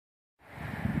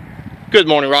Good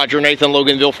morning, Roger. Nathan,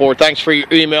 Loganville Ford. Thanks for your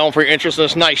email and for your interest in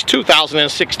this nice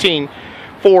 2016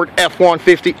 Ford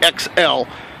F-150 XL.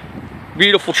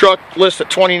 Beautiful truck, listed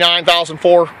at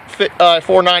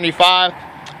 $29,495.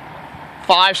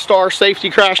 5-star safety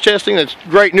crash testing. That's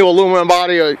great new aluminum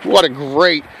body. What a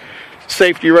great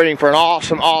safety rating for an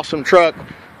awesome truck.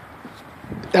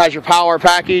 It has your power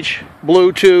package,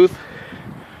 Bluetooth.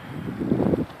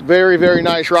 Very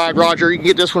nice ride, Roger. You can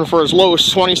get this one for as low as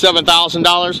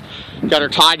 $27,000. Got our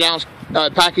tie down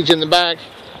package in the back.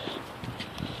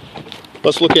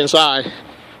 Let's look inside.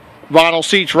 Vinyl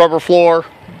seats, rubber floor.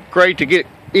 Great to get,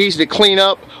 easy to clean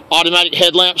up. Automatic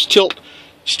headlamps, tilt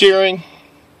steering.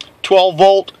 12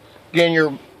 volt. Again,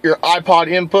 your iPod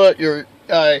input, your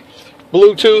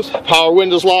Bluetooth, power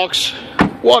windows, locks.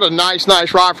 What a nice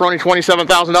ride for only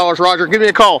 $27,000, Roger. Give me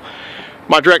a call.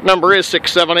 My direct number is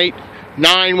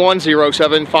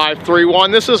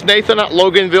 678-910-7531. This is Nathan at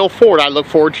Loganville Ford. I look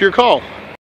forward to your call.